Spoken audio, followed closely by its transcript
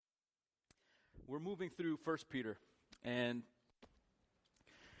We're moving through 1 Peter, and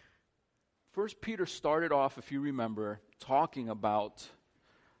 1 Peter started off, if you remember, talking about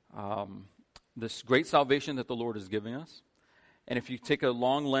this great salvation that the Lord is giving us. And if you take a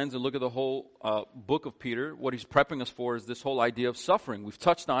long lens and look at the whole book of Peter, what he's prepping us for is this whole idea of suffering. We've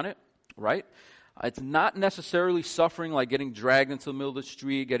touched on it, right? It's not necessarily suffering like getting dragged into the middle of the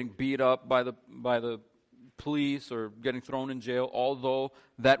street, getting beat up by the police, or getting thrown in jail, although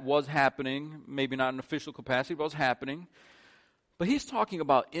that was happening, maybe not in official capacity, but it was happening. But he's talking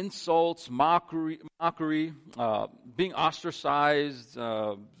about insults, mockery, being ostracized,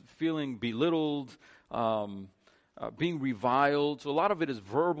 feeling belittled, being reviled. So a lot of it is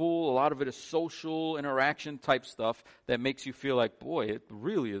verbal, a lot of it is social interaction type stuff that makes you feel like, boy, it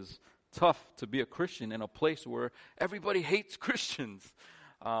really is tough to be a Christian in a place where everybody hates Christians.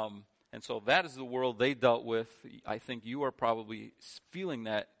 And so that is the world they dealt with. I think you are probably feeling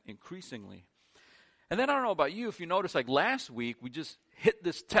that increasingly. And then I don't know about you, if you notice, like last week, we just hit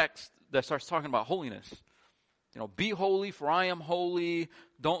this text that starts talking about holiness. You know, be holy for I am holy.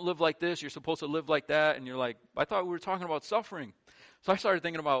 Don't live like this. You're supposed to live like that. And you're like, I thought we were talking about suffering. So I started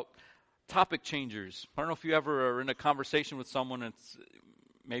thinking about topic changers. I don't know if you ever are in a conversation with someone, and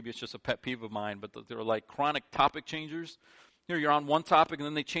maybe it's just a pet peeve of mine, but they're like chronic topic changers. You know, you're on one topic and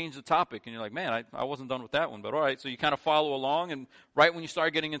then they change the topic and you're like, man, I wasn't done with that one, but all right. So you kind of follow along, and right when you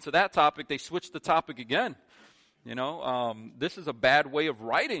start getting into that topic, they switch the topic again. You know, this is a bad way of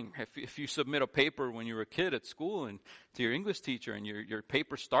writing. If you submit a paper when you were a kid at school and to your English teacher, and your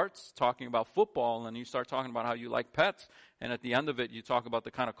paper starts talking about football, and you start talking about how you like pets, and at the end of it you talk about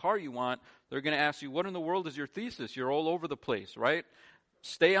the kind of car you want, they're going to ask you, what in the world is your thesis? You're all over the place, right?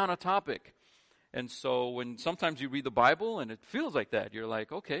 Stay on a topic. And so when sometimes you read the Bible and it feels like that, you're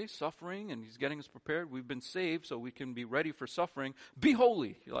like, okay, suffering, and he's getting us prepared. We've been saved so we can be ready for suffering. Be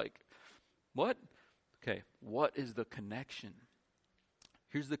holy. You're like, what? Okay, what is the connection?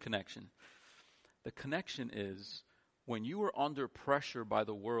 Here's the connection. The connection is when you are under pressure by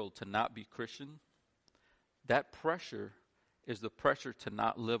the world to not be Christian, that pressure is the pressure to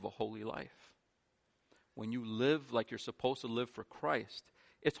not live a holy life. When you live like you're supposed to live for Christ,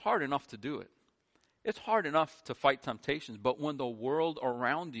 it's hard enough to do it. It's hard enough to fight temptations, but when the world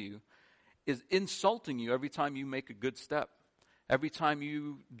around you is insulting you every time you make a good step, every time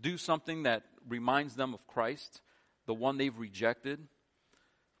you do something that reminds them of Christ, the one they've rejected,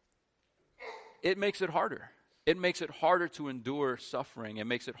 it makes it harder. It makes it harder to endure suffering. It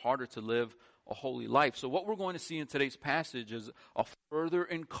makes it harder to live a holy life. So what we're going to see in today's passage is a further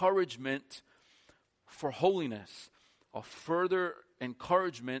encouragement for holiness, a further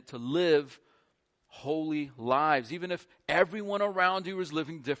encouragement to live holy lives, even if everyone around you is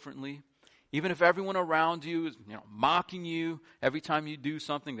living differently, even if everyone around you is mocking you every time you do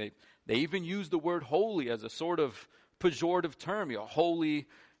something. They even use the word holy as a sort of pejorative term. You're holy,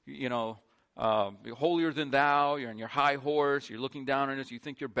 you're holier than thou, you're on your high horse, you're looking down on us, you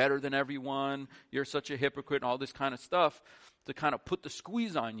think you're better than everyone, you're such a hypocrite, and all this kind of stuff to kind of put the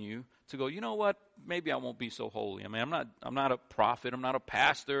squeeze on you to go, you know what, maybe I won't be so holy. I mean, I'm not a prophet, I'm not a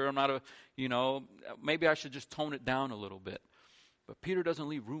pastor, I'm not maybe I should just tone it down a little bit. But Peter doesn't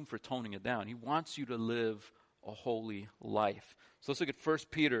leave room for toning it down. He wants you to live a holy life. So let's look at 1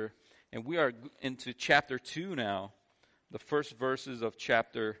 Peter, and we are into chapter 2 now, the first verses of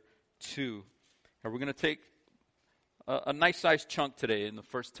chapter 2. And we're going to take a nice-sized chunk today in the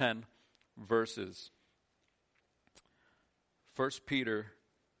first 10 verses. 1 Peter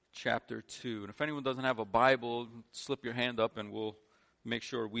chapter 2. And if anyone doesn't have a Bible, slip your hand up and we'll make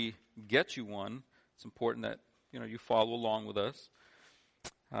sure we get you one. It's important that you follow along with us.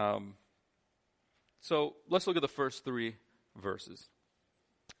 So let's look at the first 3 verses.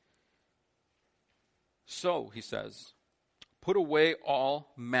 So, he says, put away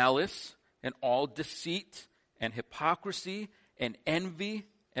all malice and all deceit and hypocrisy and envy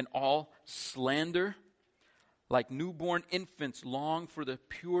and all slander. Like newborn infants, long for the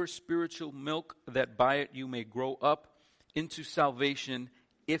pure spiritual milk, that by it you may grow up into salvation,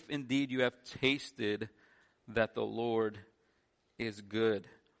 if indeed you have tasted that the Lord is good.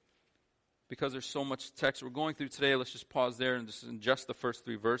 Because there's so much text we're going through today, let's just pause there and just ingest the first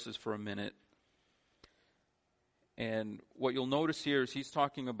 3 verses for a minute. And what you'll notice here is he's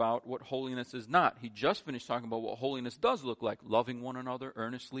talking about what holiness is not. He just finished talking about what holiness does look like. Loving one another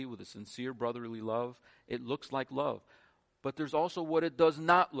earnestly with a sincere brotherly love. It looks like love. But there's also what it does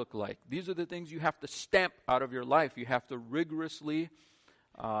not look like. These are the things you have to stamp out of your life. You have to rigorously,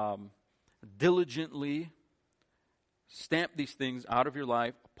 diligently stamp these things out of your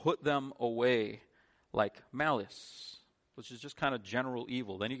life. Put them away, like malice, which is just kind of general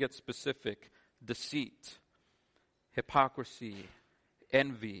evil. Then you get specific deceit, hypocrisy,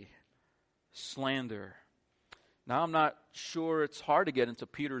 envy, slander. Now, I'm not sure, it's hard to get into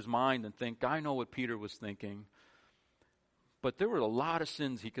Peter's mind and think, I know what Peter was thinking. But there were a lot of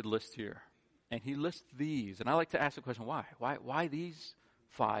sins he could list here. And he lists these. And I like to ask the question, why? Why these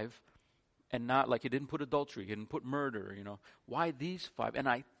 5 and not, like, he didn't put adultery, he didn't put murder, Why these 5? And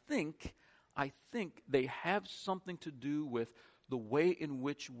I think they have something to do with the way in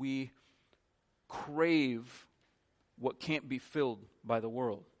which we crave what can't be filled by the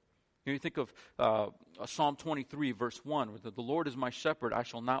world. You think of Psalm 23, verse 1, where the Lord is my shepherd, I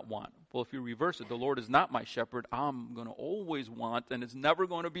shall not want. Well, if you reverse it, the Lord is not my shepherd, I'm going to always want, and it's never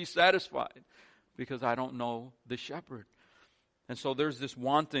going to be satisfied because I don't know the shepherd. And so there's this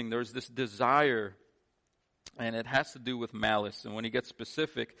wanting, there's this desire, and it has to do with malice. And when he gets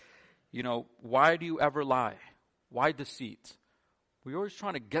specific, why do you ever lie? Why deceit? We're always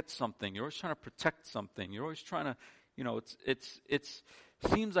trying to get something. You're always trying to protect something. You're always trying to, it's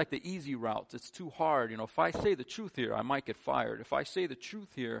seems like the easy route. It's too hard. If I say the truth here, I might get fired. If I say the truth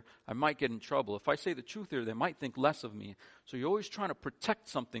here, I might get in trouble. If I say the truth here, they might think less of me. So you're always trying to protect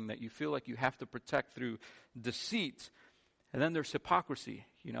something that you feel like you have to protect through deceit. And then there's hypocrisy,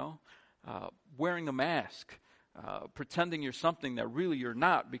 wearing a mask, pretending you're something that really you're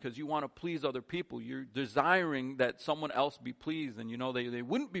not because you want to please other people. You're desiring that someone else be pleased, and they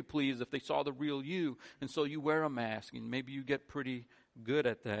wouldn't be pleased if they saw the real you. And so you wear a mask, and maybe you get pretty good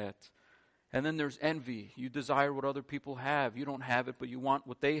at that. And then there's envy. You desire what other people have. You don't have it, but you want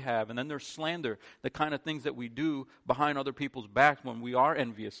what they have. And then there's slander, the kind of things that we do behind other people's backs when we are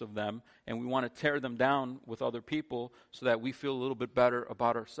envious of them and we want to tear them down with other people so that we feel a little bit better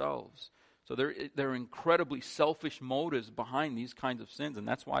about ourselves. So there are incredibly selfish motives behind these kinds of sins, and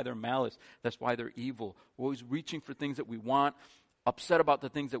that's why they're malice. That's why they're evil. We're always reaching for things that we want, upset about the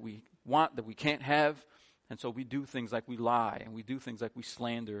things that we want that we can't have, and so we do things like we lie, and we do things like we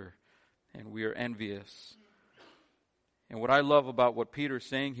slander, and we are envious. And what I love about what Peter's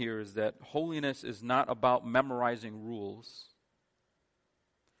saying here is that holiness is not about memorizing rules.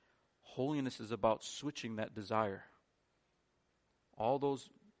 Holiness is about switching that desire. All those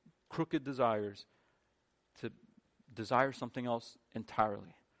crooked desires to desire something else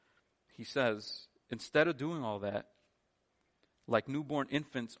entirely. He says, instead of doing all that, like newborn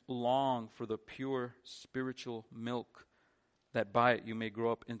infants long for the pure spiritual milk, that by it you may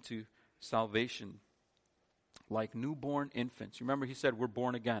grow up into salvation. Like newborn infants. Remember he said we're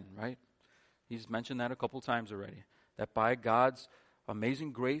born again, right? He's mentioned that a couple times already. That by God's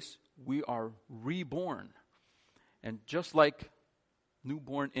amazing grace, we are reborn. And just like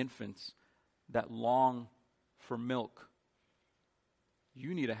newborn infants that long for milk,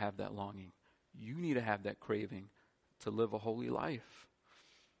 you need to have that longing. You need to have that craving to live a holy life.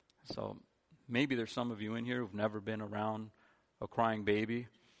 So maybe there's some of you in here who've never been around a crying baby.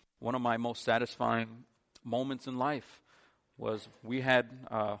 One of my most satisfying moments in life was we had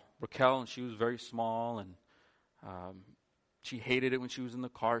Raquel, and she was very small, and she hated it when she was in the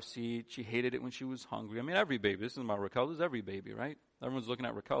car seat. She hated it when she was hungry. I mean, every baby. This isn't about Raquel. This is every baby, right? Everyone's looking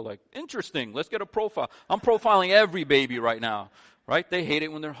at Raquel like, interesting, let's get a profile. I'm profiling every baby right now, right? They hate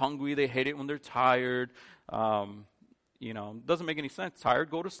it when they're hungry. They hate it when they're tired. It doesn't make any sense. Tired,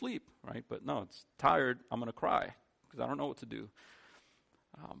 go to sleep, right? But no, it's tired, I'm going to cry because I don't know what to do.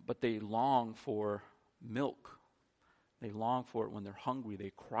 But they long for milk. They long for it when they're hungry.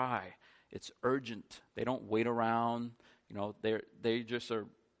 They cry. It's urgent. They don't wait around. They just are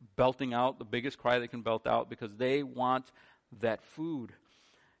belting out the biggest cry they can belt out because they want that food.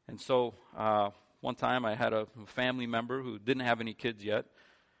 And so one time I had a family member who didn't have any kids yet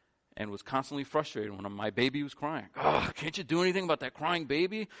and was constantly frustrated when my baby was crying. Oh, can't you do anything about that crying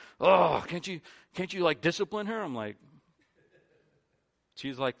baby? Oh, can't you like discipline her? I'm like,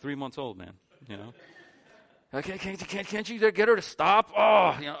 she's like 3 months old, man. Can't you get her to stop?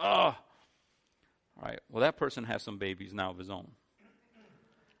 Oh. All right. Well, that person has some babies now of his own.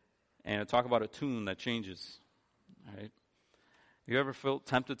 And talk about a tune that changes. All right. You ever felt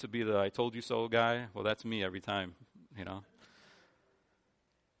tempted to be the I told you so guy? Well, that's me every time,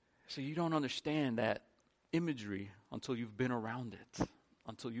 So you don't understand that imagery until you've been around it,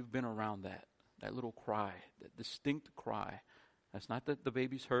 until you've been around that little cry, that distinct cry. That's not that the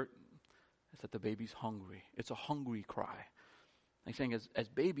baby's hurt, it's that the baby's hungry. It's a hungry cry. I'm saying as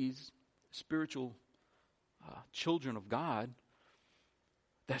babies, spiritual children of God,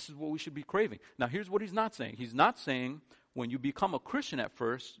 this is what we should be craving. Now here's what he's not saying. He's not saying when you become a Christian at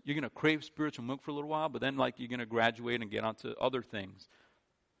first, you're going to crave spiritual milk for a little while, but then you're going to graduate and get onto other things.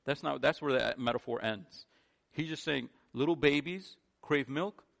 That's where that metaphor ends. He's just saying little babies crave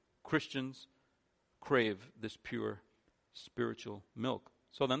milk, Christians crave this pure spiritual milk.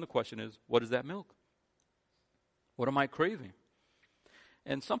 So then the question is, what is that milk? What am I craving?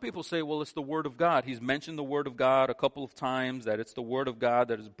 And some people say, well, it's the Word of God. He's mentioned the Word of God a couple of times, that it's the Word of God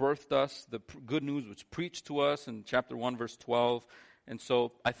that has birthed us, the good news was preached to us in chapter 1, verse 12. And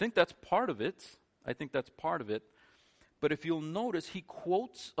so I think that's part of it. But if you'll notice, he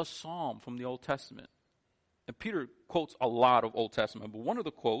quotes a psalm from the Old Testament. And Peter quotes a lot of Old Testament, but one of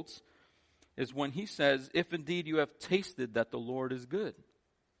the quotes is when he says, if indeed you have tasted that the Lord is good.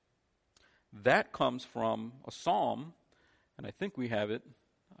 That comes from a psalm, and I think we have it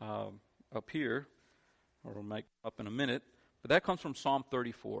up here, or it might come up in a minute, but that comes from Psalm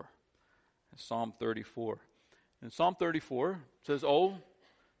 34. Psalm 34. And Psalm 34 says, oh,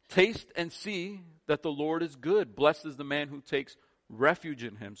 taste and see that the Lord is good. Blessed is the man who takes refuge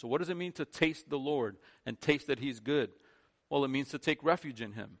in him. So what does it mean to taste the Lord and taste that he's good? Well, it means to take refuge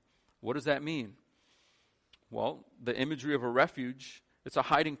in him. What does that mean? Well, the imagery of a refuge, it's a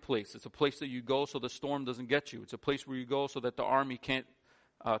hiding place. It's a place that you go so the storm doesn't get you. It's a place where you go so that the army can't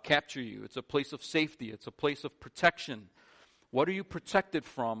capture you. It's a place of safety. It's a place of protection. What are you protected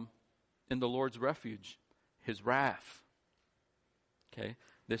from in the Lord's refuge? His wrath. Okay?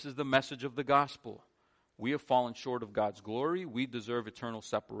 This is the message of the gospel. We have fallen short of God's glory. We deserve eternal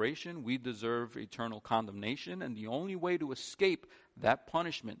separation. We deserve eternal condemnation. And the only way to escape that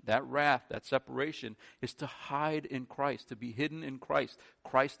punishment, that wrath, that separation, is to hide in Christ, to be hidden in Christ.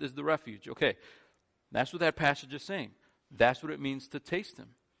 Christ is the refuge. Okay, that's what that passage is saying. That's what it means to taste him.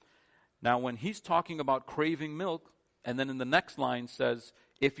 Now, when he's talking about craving milk, and then in the next line says,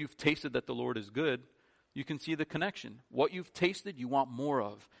 if you've tasted that the Lord is good, you can see the connection. What you've tasted, you want more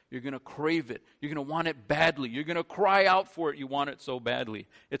of. You're going to crave it. You're going to want it badly. You're going to cry out for it. You want it so badly.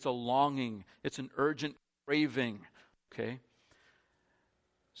 It's a longing. It's an urgent craving. Okay?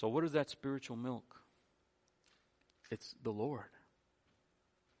 So what is that spiritual milk? It's the Lord.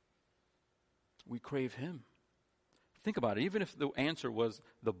 We crave him. Think about it. Even if the answer was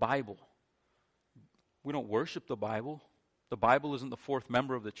the Bible, we don't worship the Bible. The Bible isn't the fourth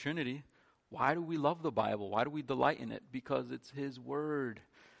member of the Trinity. Why do we love the Bible? Why do we delight in it? Because it's his word.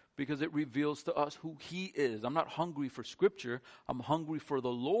 Because it reveals to us who he is. I'm not hungry for Scripture. I'm hungry for the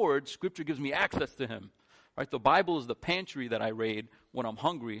Lord. Scripture gives me access to him. Right? The Bible is the pantry that I raid when I'm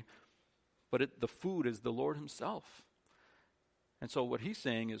hungry. But the food is the Lord himself. And so what he's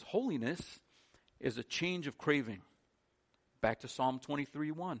saying is holiness is a change of craving. Back to Psalm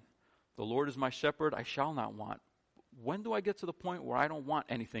 23:1. The Lord is my shepherd, I shall not want. When do I get to the point where I don't want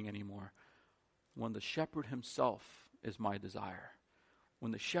anything anymore? When the shepherd himself is my desire.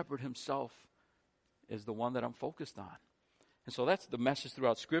 When the shepherd himself is the one that I'm focused on. And so that's the message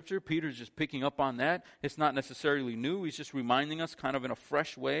throughout Scripture. Peter's just picking up on that. It's not necessarily new. He's just reminding us kind of in a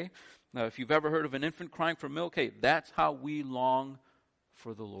fresh way. Now, if you've ever heard of an infant crying for milk, hey, that's how we long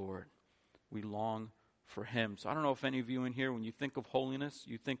for the Lord. We long for him. So I don't know if any of you in here, when you think of holiness,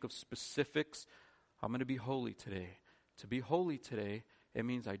 you think of specifics. I'm going to be holy today. To be holy today, it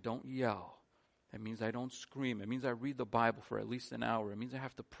means I don't yell. It means I don't scream. It means I read the Bible for at least an hour. It means I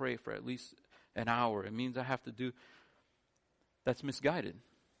have to pray for at least an hour. It means I have to do... That's misguided.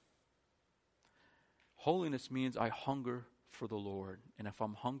 Holiness means I hunger for the Lord. And if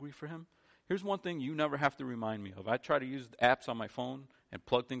I'm hungry for him, here's one thing you never have to remind me of. I try to use apps on my phone and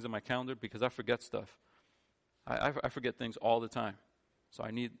plug things in my calendar because I forget stuff. I forget things all the time. So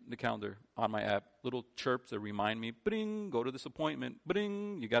I need the calendar on my app. Little chirps that remind me, bring, go to this appointment,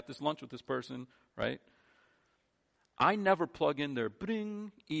 bring, you got this lunch with this person, right? I never plug in there,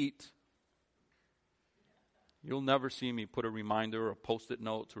 bring, eat. You'll never see me put a reminder or a Post-it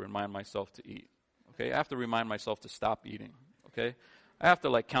note to remind myself to eat. Okay, I have to remind myself to stop eating. Okay, I have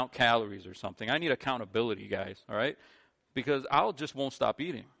to count calories or something. I need accountability, guys. All right, because I'll just won't stop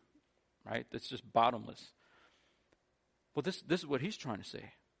eating. Right, it's just bottomless. Well, this is what he's trying to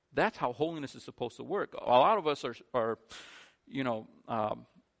say. That's how holiness is supposed to work. A lot of us are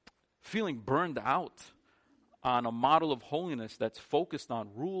feeling burned out on a model of holiness that's focused on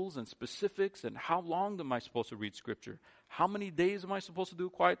rules and specifics and how long am I supposed to read Scripture? How many days am I supposed to do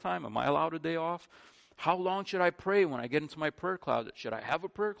quiet time? Am I allowed a day off? How long should I pray when I get into my prayer closet? Should I have a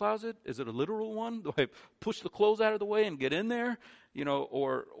prayer closet? Is it a literal one? Do I push the clothes out of the way and get in there?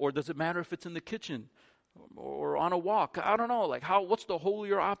 Or does it matter if it's in the kitchen? Or on a walk? I don't know. What's the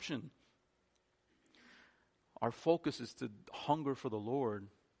holier option? Our focus is to hunger for the Lord.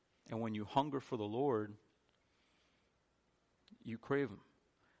 And when you hunger for the Lord, you crave him.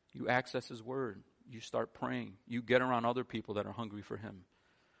 You access his word. You start praying. You get around other people that are hungry for him.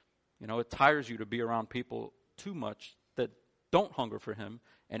 It tires you to be around people too much that don't hunger for him,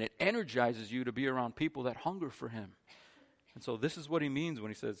 and it energizes you to be around people that hunger for him. And so this is what he means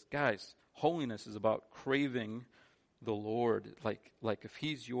when he says, guys, holiness is about craving the Lord, like if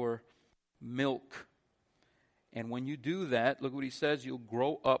he's your milk. And when you do that, look what he says, you'll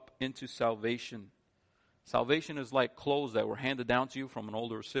grow up into salvation. Salvation is like clothes that were handed down to you from an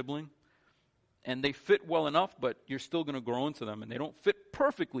older sibling. And they fit well enough, but you're still going to grow into them. And they don't fit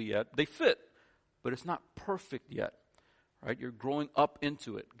perfectly yet. They fit, but it's not perfect yet. Right? You're growing up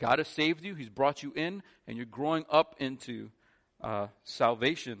into it. God has saved you. He's brought you in, and you're growing up into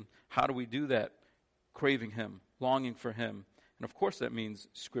salvation. How do we do that? Craving him, longing for him. And of course that means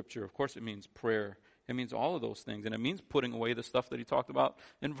Scripture. Of course it means prayer. It means all of those things. And it means putting away the stuff that he talked about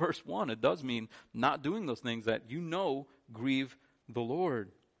in verse 1. It does mean not doing those things that you know grieve the Lord.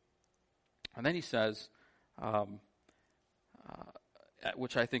 And then he says,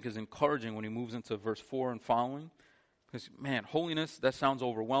 which I think is encouraging when he moves into verse 4 and following. Because, man, holiness, that sounds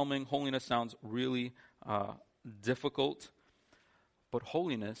overwhelming. Holiness sounds really difficult. But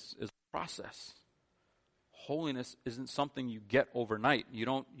holiness is a process. Holiness isn't something you get overnight. You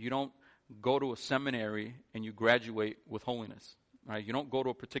don't go to a seminary and you graduate with holiness. Right? You don't go to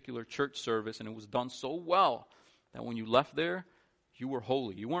a particular church service and it was done so well that when you left there, you were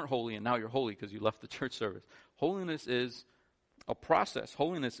holy. You weren't holy and now you're holy because you left the church service. Holiness is a process.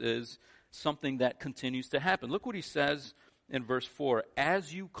 Holiness is something that continues to happen. Look what he says in verse 4.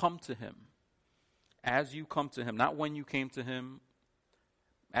 As you come to him. As you come to him. Not when you came to him.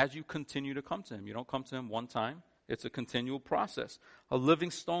 As you continue to come to him. You don't come to him one time. It's a continual process. A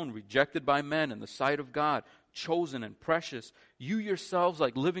living stone rejected by men in the sight of God. Chosen and precious. You yourselves,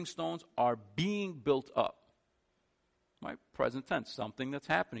 like living stones, are being built up. My present tense, something that's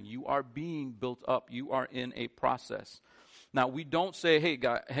happening. You are being built up. You are in a process. Now, we don't say,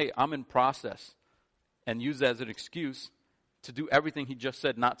 hey, I'm in process, and use that as an excuse to do everything he just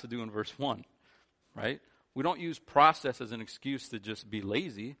said not to do in verse 1, right? We don't use process as an excuse to just be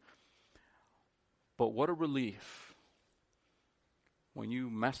lazy. But what a relief when you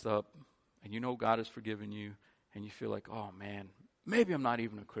mess up and you know God has forgiven you and you feel like, oh man, maybe I'm not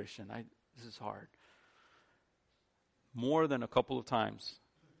even a Christian. This is hard. More than a couple of times,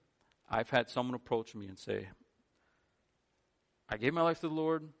 I've had someone approach me and say, I gave my life to the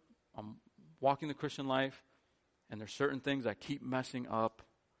Lord, I'm walking the Christian life, and there's certain things I keep messing up,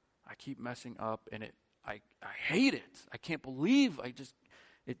 and I hate it. I can't believe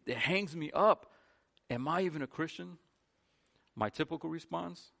it hangs me up. Am I even a Christian? My typical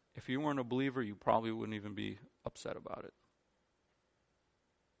response, if you weren't a believer, you probably wouldn't even be upset about it.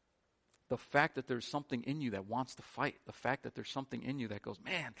 The fact that there's something in you that wants to fight, the fact that there's something in you that goes,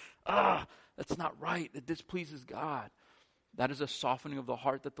 man, that's not right, that displeases God. That is a softening of the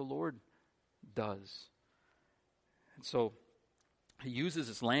heart that the Lord does. And so he uses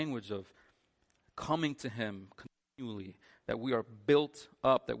this language of coming to him continually, that we are built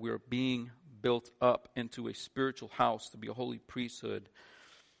up, that we are being built up into a spiritual house to be a holy priesthood.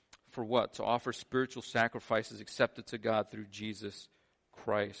 For what? To offer spiritual sacrifices accepted to God through Jesus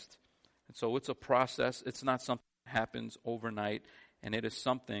Christ. And so it's a process. It's not something that happens overnight. And it is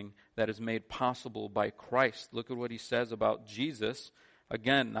something that is made possible by Christ. Look at what he says about Jesus.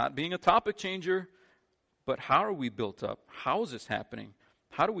 Again, not being a topic changer, but how are we built up? How is this happening?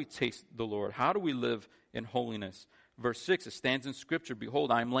 How do we taste the Lord? How do we live in holiness? Verse 6, it stands in Scripture,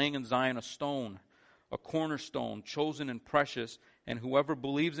 behold, I am laying in Zion a stone, a cornerstone, chosen and precious, and whoever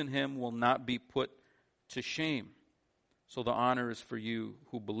believes in him will not be put to shame. So the honor is for you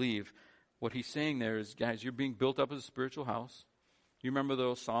who believe. What he's saying there is, guys, you're being built up as a spiritual house. You remember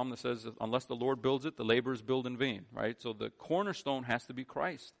the psalm that says, unless the Lord builds it, the laborers build in vain, right? So the cornerstone has to be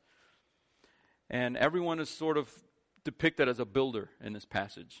Christ. And everyone is sort of depicted as a builder in this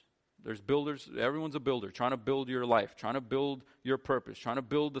passage. There's builders, everyone's a builder, trying to build your life, trying to build your purpose, trying to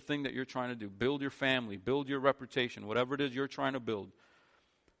build the thing that you're trying to do, build your family, build your reputation, whatever it is you're trying to build.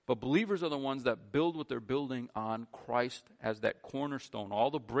 But believers are the ones that build what they're building on Christ as that cornerstone.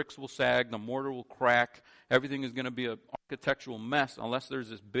 All the bricks will sag, the mortar will crack, everything is going to be an architectural mess unless there's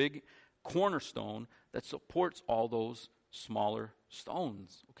this big cornerstone that supports all those smaller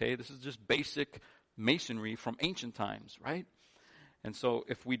stones. Okay, this is just basic masonry from ancient times, right? And so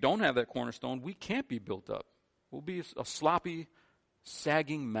if we don't have that cornerstone, we can't be built up. We'll be a sloppy,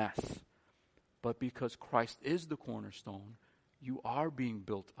 sagging mess. But because Christ is the cornerstone, you are being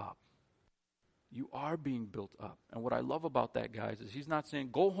built up. You are being built up. And what I love about that, guys, is he's not saying,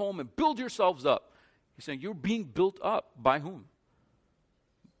 go home and build yourselves up. He's saying, you're being built up. By whom?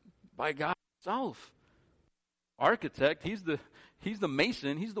 By God himself. Architect, he's the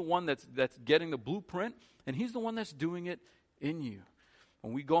mason, he's the one that's getting the blueprint, and he's the one that's doing it in you.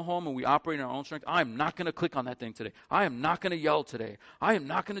 When we go home and we operate in our own strength, I am not going to click on that thing today. I am not going to yell today. I am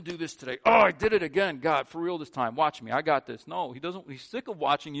not going to do this today. Oh, I did it again. God, for real this time. Watch me. I got this. No, he doesn't. He's sick of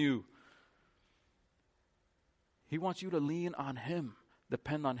watching you. He wants you to lean on him,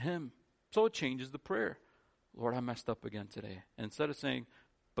 depend on him. So it changes the prayer. Lord, I messed up again today. And instead of saying,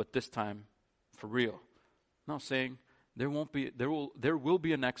 but this time for real. No, saying, there will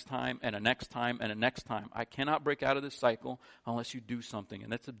be a next time and a next time and a next time. I cannot break out of this cycle unless you do something.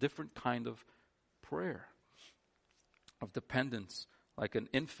 And that's a different kind of prayer, of dependence, like an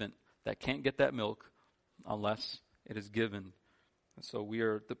infant that can't get that milk unless it is given. And so we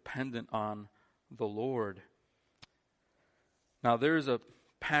are dependent on the Lord. Now there's a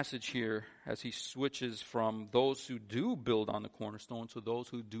passage here as he switches from those who do build on the cornerstone to those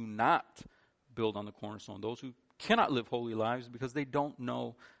who do not build on the cornerstone, those who cannot live holy lives because they don't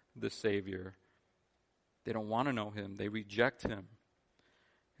know the Savior. They don't want to know him. They reject him.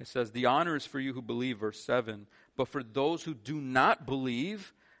 It says, the honor is for you who believe, verse 7. But for those who do not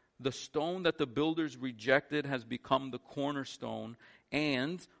believe, the stone that the builders rejected has become the cornerstone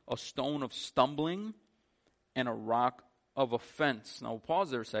and a stone of stumbling and a rock of offense. Now we'll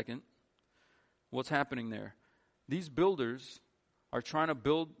pause there a second. What's happening there? These builders are trying to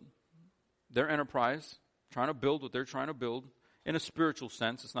build their enterprise, trying to build what they're trying to build in a spiritual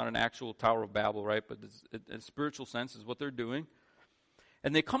sense. It's not an actual Tower of Babel, right? But in a spiritual sense is what they're doing.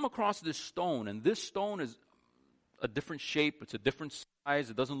 And they come across this stone, and this stone is a different shape. It's a different size.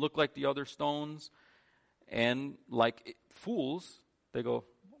 It doesn't look like the other stones. And like fools, they go,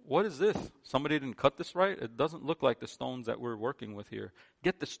 what is this? Somebody didn't cut this right? It doesn't look like the stones that we're working with here.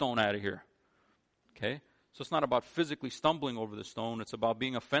 Get the stone out of here. Okay? So it's not about physically stumbling over the stone. It's about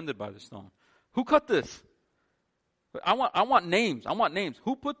being offended by the stone. Who cut this? I want names. I want names.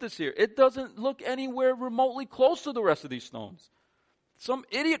 Who put this here? It doesn't look anywhere remotely close to the rest of these stones. Some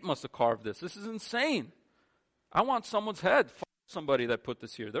idiot must have carved this. This is insane. I want someone's head. Somebody that put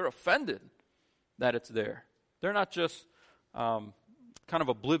this here. They're offended that it's there. They're not just kind of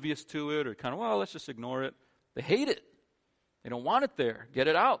oblivious to it or kind of, well, let's just ignore it. They hate it. They don't want it there. Get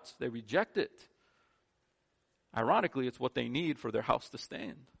it out. They reject it. Ironically, it's what they need for their house to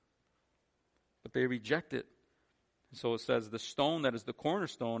stand. But they reject it. So it says the stone that is the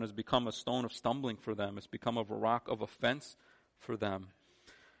cornerstone has become a stone of stumbling for them. It's become a rock of offense for them.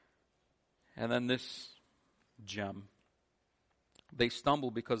 And then this gem. They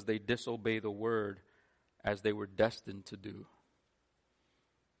stumble because they disobey the word as they were destined to do.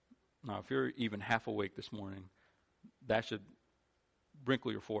 Now, if you're even half awake this morning, that should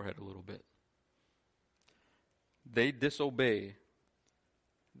wrinkle your forehead a little bit. They disobey,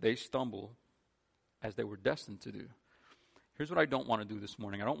 they stumble as they were destined to do. Here's what I don't want to do this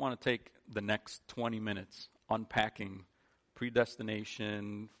morning. I don't want to take the next 20 minutes unpacking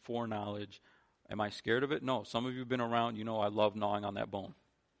predestination, foreknowledge. Am I scared of it? No. Some of you have been around, you know I love gnawing on that bone.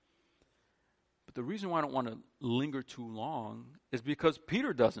 But the reason why I don't want to linger too long is because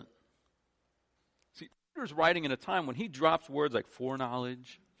Peter doesn't. See, Peter's writing in a time when he drops words like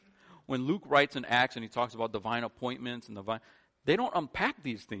foreknowledge. When Luke writes in Acts and he talks about divine appointments and they don't unpack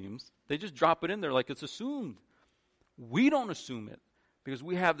these themes. They just drop it in there like it's assumed. We don't assume it because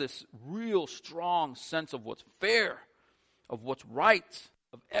we have this real strong sense of what's fair, of what's right,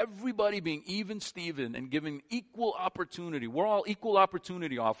 of everybody being even Steven and giving equal opportunity. We're all equal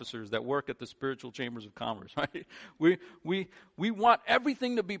opportunity officers that work at the spiritual chambers of commerce, right? We want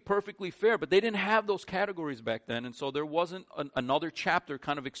everything to be perfectly fair, but they didn't have those categories back then, and so there wasn't another chapter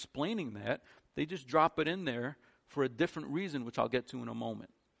kind of explaining that. They just drop it in there for a different reason, which I'll get to in a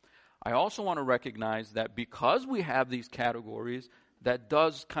moment. I also want to recognize that because we have these categories, that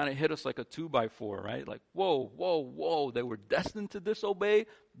does kind of hit us like a 2x4, right? Like, whoa, whoa, whoa, they were destined to disobey?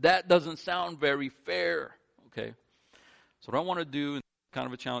 That doesn't sound very fair, okay? So what I want to do, kind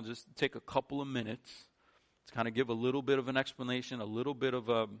of a challenge, is to take a couple of minutes to kind of give a little bit of an explanation, a little bit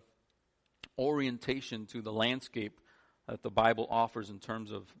of orientation to the landscape that the Bible offers in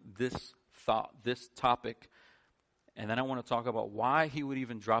terms of this thought, this topic. And then I want to talk about why he would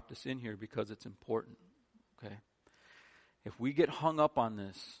even drop this in here, because it's important, okay? If we get hung up on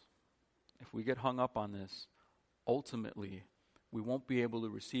this, ultimately, we won't be able to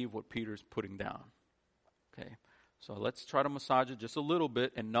receive what Peter's putting down, okay? So let's try to massage it just a little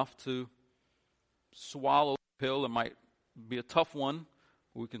bit, enough to swallow the pill. It might be a tough one.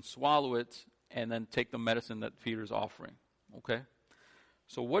 We can swallow it and then take the medicine that Peter's offering, okay?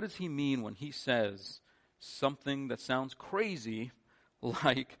 So what does he mean when he says something that sounds crazy,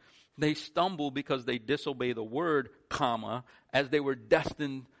 like they stumble because they disobey the word, comma, as they were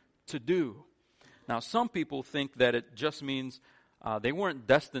destined to do? Now, some people think that it just means they weren't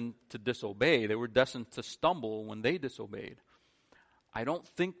destined to disobey. They were destined to stumble when they disobeyed. I don't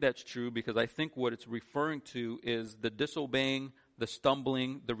think that's true, because I think what it's referring to is the disobeying, the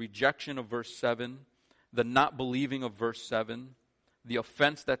stumbling, the rejection of verse 7, the not believing of verse 7, the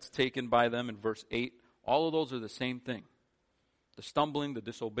offense that's taken by them in verse 8. All of those are the same thing. The stumbling, the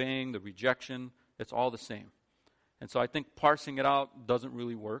disobeying, the rejection, it's all the same. And so I think parsing it out doesn't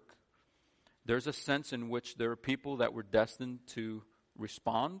really work. There's a sense in which there are people that were destined to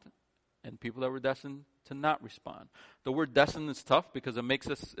respond and people that were destined to not respond. The word destined is tough because it makes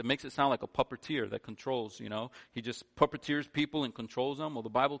it sound like a puppeteer that controls, He just puppeteers people and controls them. Well, the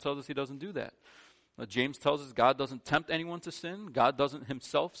Bible tells us he doesn't do that. James tells us God doesn't tempt anyone to sin. God doesn't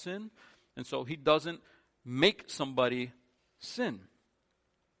himself sin. And so he doesn't make somebody sin.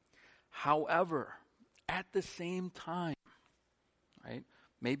 However, at the same time, right?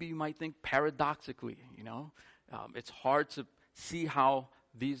 Maybe you might think paradoxically, it's hard to see how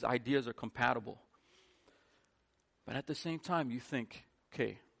these ideas are compatible. But at the same time, you think,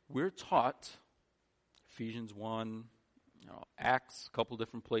 okay, we're taught, Ephesians 1, Acts, a couple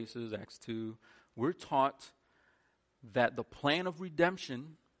different places, Acts 2, we're taught that the plan of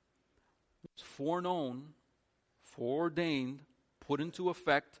redemption was foreknown, foreordained, put into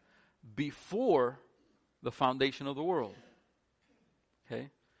effect before the foundation of the world. Okay?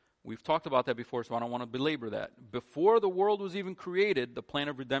 We've talked about that before, so I don't want to belabor that. Before the world was even created, the plan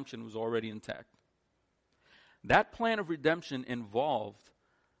of redemption was already intact. That plan of redemption involved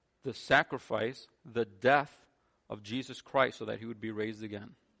the sacrifice, the death of Jesus Christ so that he would be raised again.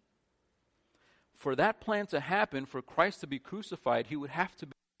 For that plan to happen, for Christ to be crucified, he would have to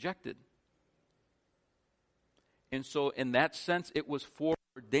be rejected. And so in that sense, it was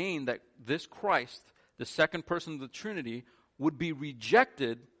foreordained that this Christ, the second person of the Trinity, would be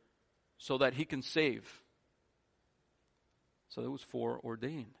rejected so that he can save. So it was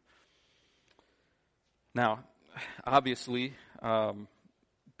foreordained. Now, obviously,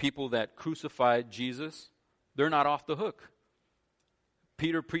 people that crucified Jesus, they're not off the hook.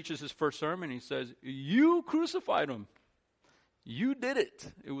 Peter preaches his first sermon. He says, you crucified him. You did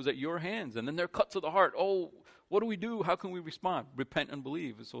it. It was at your hands. And then they're cut to the heart. Oh, what do we do? How can we respond? Repent and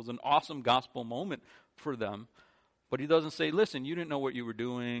believe. So it was an awesome gospel moment for them. But he doesn't say, listen, you didn't know what you were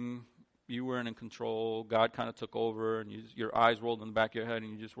doing. You weren't in control. God kind of took over, and your eyes rolled in the back of your head,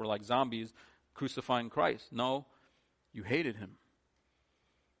 and you just were like zombies crucifying Christ. No, you hated him.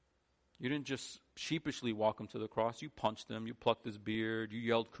 You didn't just sheepishly walk him to the cross. You punched him. You plucked his beard. You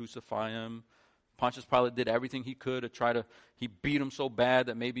yelled, crucify him. Pontius Pilate did everything he could to he beat him so bad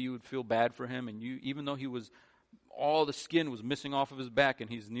that maybe you would feel bad for him. And you, even though all the skin was missing off of his back and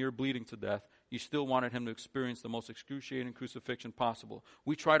he's near bleeding to death, you still wanted him to experience the most excruciating crucifixion possible.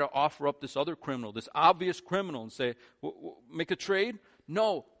 We try to offer up this other criminal, this obvious criminal, and say, make a trade?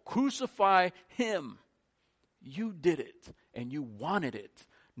 No, crucify him. You did it, and you wanted it.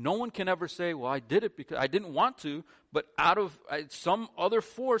 No one can ever say, well, I did it because I didn't want to, but out of some other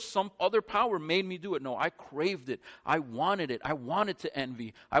force, some other power made me do it. No, I craved it. I wanted it. I wanted to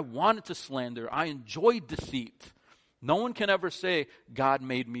envy. I wanted to slander. I enjoyed deceit. No one can ever say, God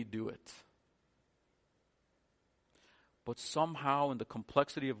made me do it. But somehow in the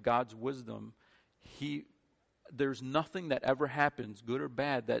complexity of God's wisdom, there's nothing that ever happens, good or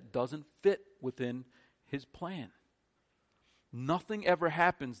bad, that doesn't fit within his plan. Nothing ever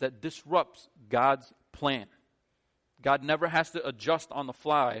happens that disrupts God's plan. God never has to adjust on the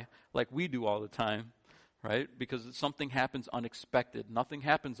fly like we do all the time, right? Because something happens unexpected. Nothing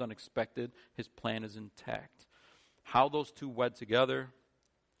happens unexpected. His plan is intact. How those two wed together,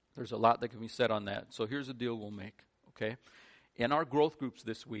 there's a lot that can be said on that. So here's the deal we'll make, okay? In our growth groups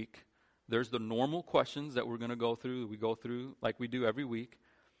this week, there's the normal questions that we're going to go through. We go through like we do every week.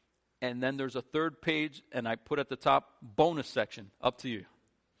 And then there's a third page, and I put at the top, bonus section, up to you.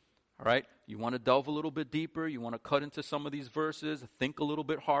 All right? You want to delve a little bit deeper. You want to cut into some of these verses, think a little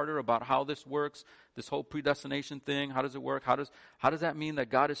bit harder about how this works, this whole predestination thing. How does it work? How does that mean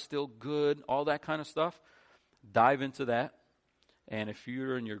that God is still good? All that kind of stuff. Dive into that. And if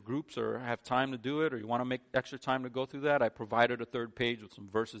you're in your groups or have time to do it, or you want to make extra time to go through that, I provided a third page with some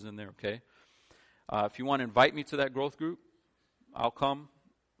verses in there, okay? If you want to invite me to that growth group, I'll come.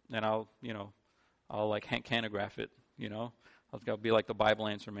 And I'll like Hank-canograph it, I'll be like the Bible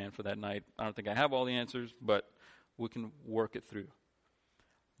answer man for that night. I don't think I have all the answers, but we can work it through.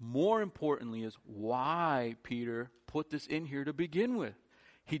 More importantly is why Peter put this in here to begin with.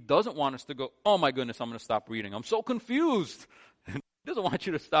 He doesn't want us to go, oh my goodness, I'm going to stop reading. I'm so confused. He doesn't want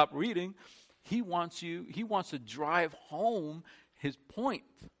you to stop reading. He wants to drive home his point.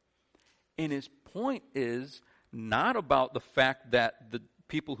 And his point is not about the fact that the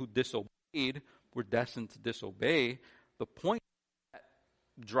people who disobeyed were destined to disobey. The point that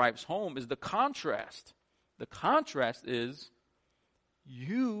drives home is the contrast. The contrast is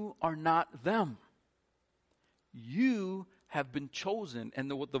you are not them. You have been chosen. And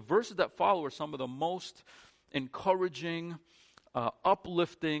the verses that follow are some of the most encouraging,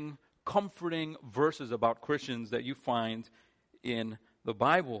 uplifting, comforting verses about Christians that you find in the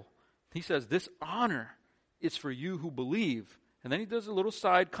Bible. He says, this honor is for you who believe. And then he does a little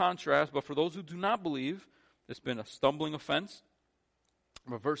side contrast, but for those who do not believe, it's been a stumbling offense.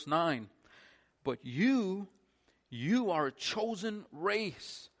 But verse 9, but you are a chosen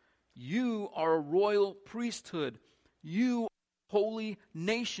race. You are a royal priesthood. You are a holy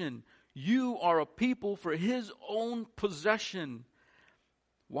nation. You are a people for his own possession.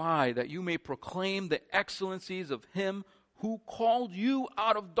 Why? That you may proclaim the excellencies of him who called you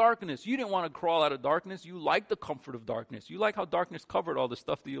out of darkness. You didn't want to crawl out of darkness. You like the comfort of darkness. You like how darkness covered all the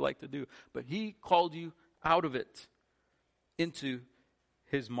stuff that you like to do. But he called you out of it into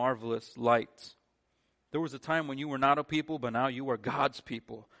his marvelous light. There was a time when you were not a people, but now you are God's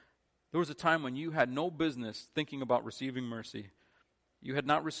people. There was a time when you had no business thinking about receiving mercy. You had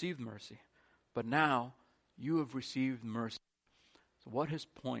not received mercy. But now you have received mercy. So what his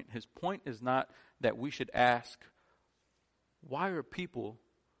point? His point is not that we should ask, why are people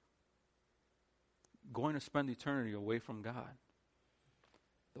going to spend eternity away from God?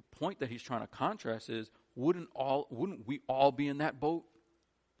 The point that he's trying to contrast is, wouldn't we all be in that boat?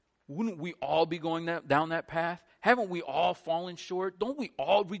 Wouldn't we all be going down that path? Haven't we all fallen short? Don't we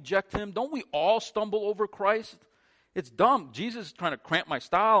all reject him? Don't we all stumble over Christ? It's dumb. Jesus is trying to cramp my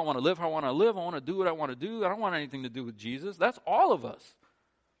style. I want to live how I want to live. I want to do what I want to do. I don't want anything to do with Jesus. That's all of us.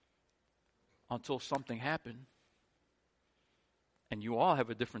 Until something happened. And you all have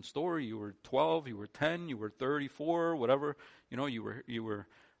a different story. You were 12, you were 10, you were 34, whatever. You were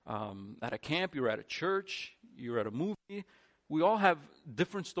at a camp, you were at a church, you were at a movie. We all have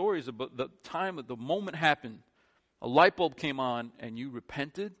different stories about the time that the moment happened. A light bulb came on and you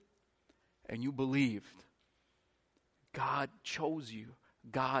repented and you believed. God chose you.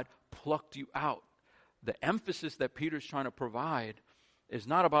 God plucked you out. The emphasis that Peter's trying to provide is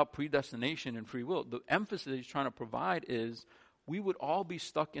not about predestination and free will. The emphasis he's trying to provide is we would all be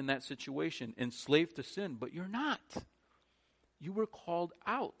stuck in that situation, enslaved to sin, but you're not. You were called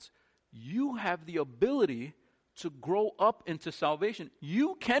out. You have the ability to grow up into salvation.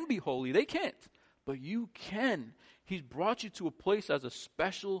 You can be holy. They can't, but you can. He's brought you to a place as a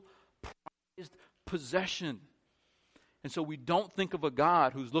special, prized possession. And so we don't think of a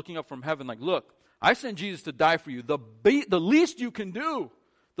God who's looking up from heaven like, look, I sent Jesus to die for you. The least you can do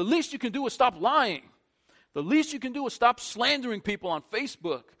is stop lying. The least you can do is stop slandering people on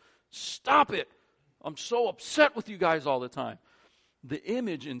Facebook. Stop it. I'm so upset with you guys all the time. The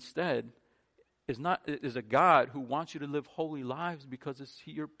image instead is a God who wants you to live holy lives because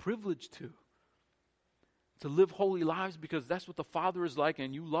you're privileged to. To live holy lives because that's what the Father is like,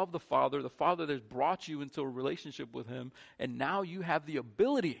 and you love the Father that has brought you into a relationship with him, and now you have the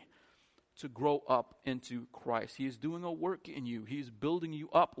ability to grow up into Christ. He is doing a work in you. He is building you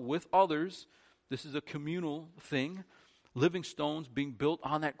up with others. This is a communal thing. Living stones being built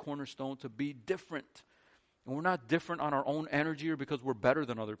on that cornerstone to be different. And we're not different on our own energy or because we're better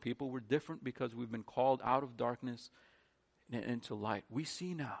than other people. We're different because we've been called out of darkness and into light. We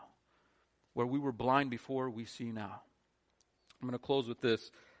see now. Where we were blind before, we see now. I'm going to close with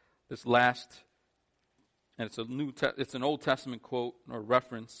this last, and it's an Old Testament quote or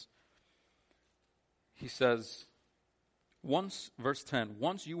reference. He says, verse 10,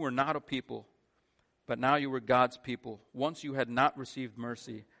 once you were not a people, but now you were God's people. Once you had not received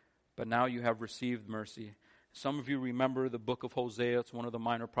mercy, but now you have received mercy. Some of you remember the book of Hosea. It's one of the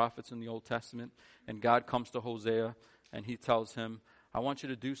minor prophets in the Old Testament. And God comes to Hosea and he tells him, I want you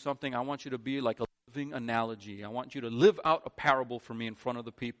to do something. I want you to be like a living analogy. I want you to live out a parable for me in front of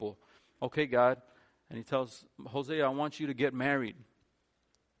the people. Okay, God. And he tells Hosea, I want you to get married.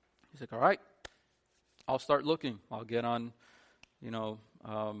 He's like, all right, I'll start looking. I'll get on,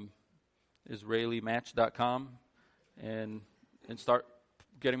 IsraeliMatch.com and start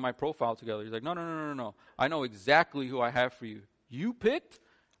getting my profile together. He's like, no. I know exactly who I have for you.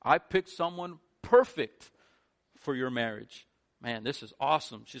 I picked someone perfect for your marriage. Man, this is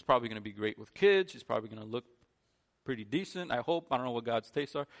awesome. She's probably going to be great with kids. She's probably going to look pretty decent, I hope. I don't know what God's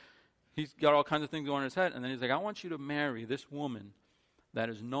tastes are. He's got all kinds of things going on in his head. And then he's like, I want you to marry this woman that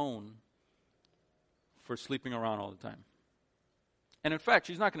is known for sleeping around all the time. And in fact,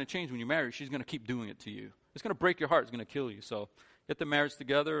 she's not going to change when you marry. She's going to keep doing it to you. It's going to break your heart. It's going to kill you. So Get the marriage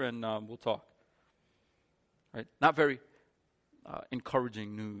together and we'll talk. Right? Not very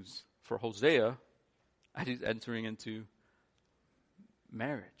encouraging news for Hosea as he's entering into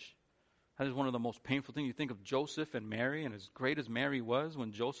marriage. That is one of the most painful things. You think of Joseph and Mary, and as great as Mary was,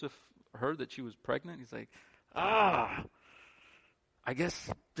 when Joseph heard that she was pregnant, he's like, I guess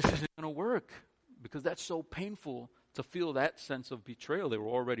this isn't going to work, because that's so painful to feel that sense of betrayal. They were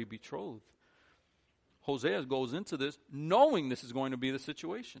already betrothed. Hosea goes into this knowing this is going to be the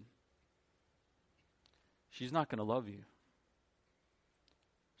situation. She's not going to love you.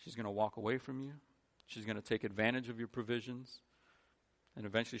 She's going to walk away from you. She's going to take advantage of your provisions. And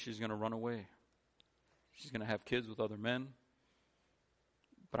eventually she's going to run away. She's going to have kids with other men.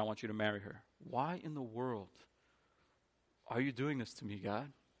 But I want you to marry her. Why in the world are you doing this to me,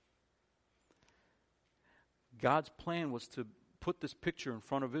 God? God's plan was to put this picture in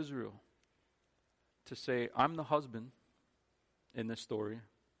front of Israel. To say, I'm the husband in this story.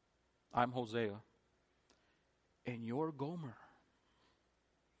 I'm Hosea. And you're Gomer.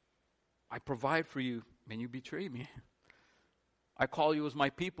 I provide for you, and you betray me. I call you as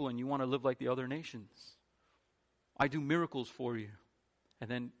my people, and you want to live like the other nations. I do miracles for you. And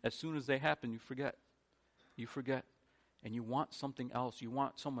then as soon as they happen, you forget. You forget. And you want something else. You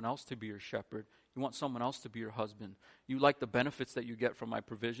want someone else to be your shepherd. You want someone else to be your husband. You like the benefits that you get from my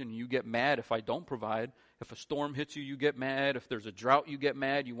provision. You get mad if I don't provide. If a storm hits you, you get mad. If there's a drought, you get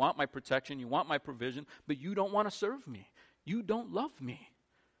mad. You want my protection. You want my provision. But you don't want to serve me. You don't love me.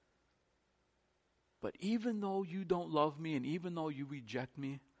 But even though you don't love me and even though you reject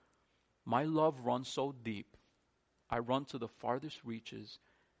me, my love runs so deep. I run to the farthest reaches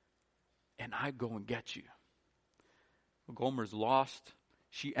and I go and get you. Gomer's lost.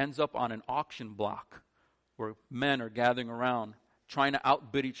 She ends up on an auction block where men are gathering around trying to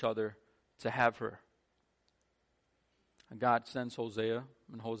outbid each other to have her. And God sends Hosea,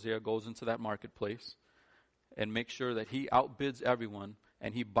 and Hosea goes into that marketplace and makes sure that he outbids everyone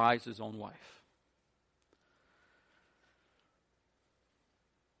and he buys his own wife.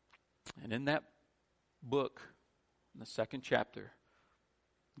 And in that book, in the second chapter,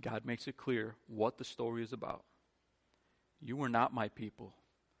 God makes it clear what the story is about. You were not my people,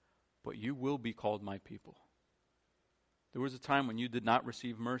 but you will be called my people. There was a time when you did not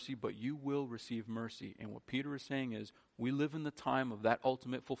receive mercy, but you will receive mercy. And what Peter is saying is, we live in the time of that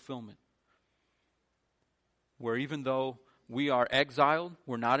ultimate fulfillment. Where even though we are exiled,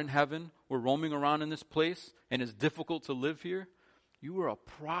 we're not in heaven, we're roaming around in this place, and it's difficult to live here, you are a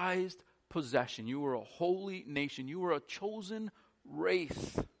prized possession. You are a holy nation. You are a chosen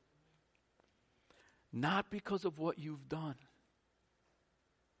race. Not because of what you've done,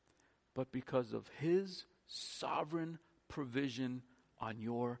 but because of his sovereign provision on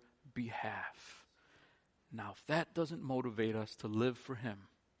your behalf. Now, if that doesn't motivate us to live for him,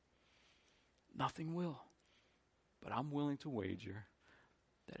 nothing will. But I'm willing to wager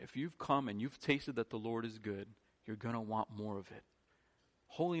that if you've come and you've tasted that the Lord is good, you're going to want more of it.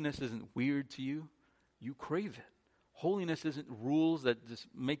 Holiness isn't weird to you. You crave it. Holiness isn't rules that just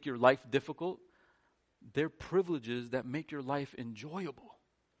make your life difficult. They're privileges that make your life enjoyable.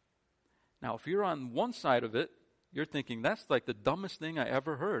 Now, if you're on one side of it, you're thinking, that's like the dumbest thing I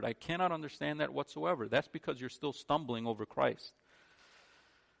ever heard. I cannot understand that whatsoever. That's because you're still stumbling over Christ.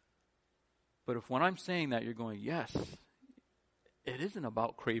 But if when I'm saying that, you're going, yes, it isn't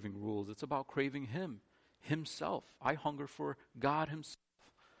about craving rules. It's about craving him, himself. I hunger for God himself.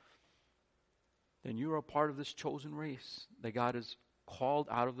 Then you are a part of this chosen race that God has called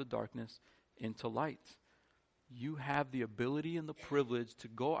out of the darkness into light. You have the ability and the privilege to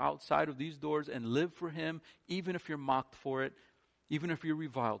go outside of these doors and live for him, even if you're mocked for it, even if you're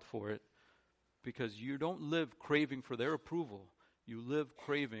reviled for it, because you don't live craving for their approval. You live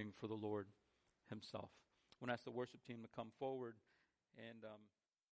craving for the Lord himself. I want to ask the worship team to come forward and